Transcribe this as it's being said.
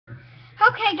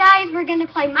Okay guys, we're gonna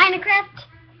play Minecraft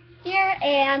here,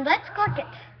 and let's click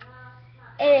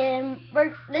it. And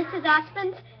this is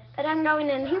Aspen's, but I'm going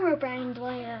in Herobrine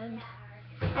land.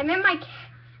 I'm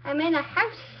in a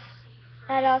house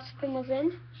that Aspen was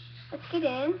in. Let's get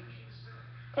in.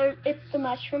 It's the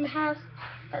mushroom house,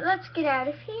 but let's get out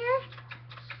of here.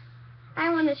 I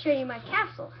want to show you my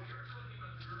castle.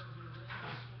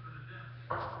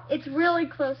 It's really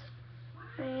close,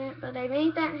 but I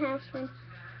made that house when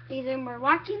either we're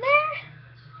walking there.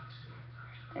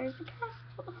 There's the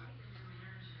castle.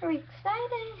 Are we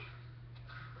excited?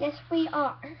 Yes, we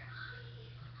are.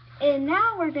 And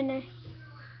now we're gonna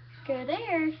go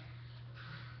there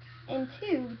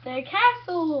into the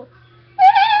castle.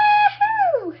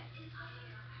 Woohoo!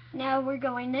 Now we're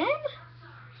going in.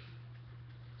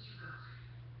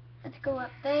 Let's go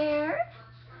up there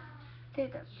to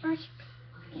the first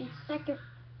and second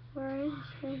floor.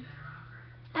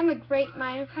 I'm a great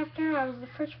Minecrafter. I was the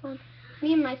first one.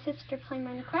 Me and my sister play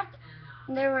Minecraft.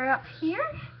 And then we're up here.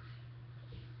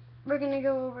 We're gonna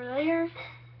go over there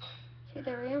to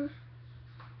the room.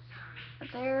 Up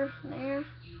there, there.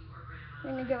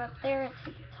 We're gonna go up there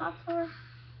to the top floor.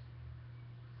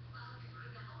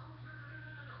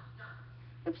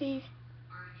 Oopsies.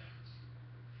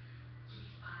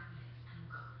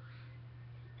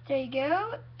 There you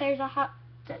go. There's a hot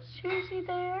jacuzzi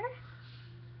there.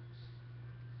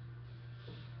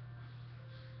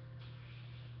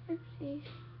 Oopsies.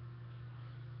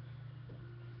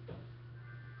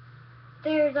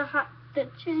 There's a hot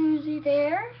jacuzzi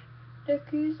there.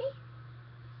 Jacuzzi.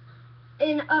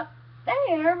 And up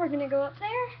there, we're gonna go up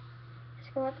there.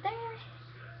 Let's go up there.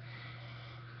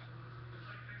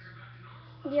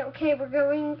 Yeah, okay, we're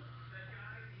going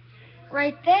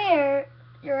right there.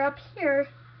 You're up here.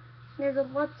 There's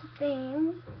lots of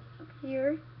things up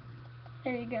here.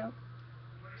 There you go.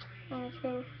 Now let's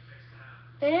go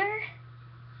there.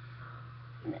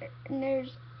 And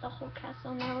there's the whole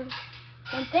castle. Now we're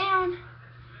went down.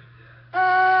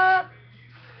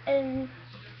 And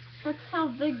that's how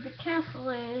big the castle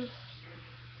is.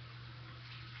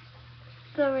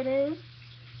 So it is.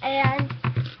 And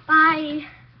bye.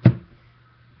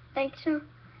 Thank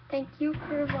you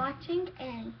for watching,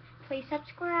 and please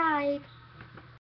subscribe.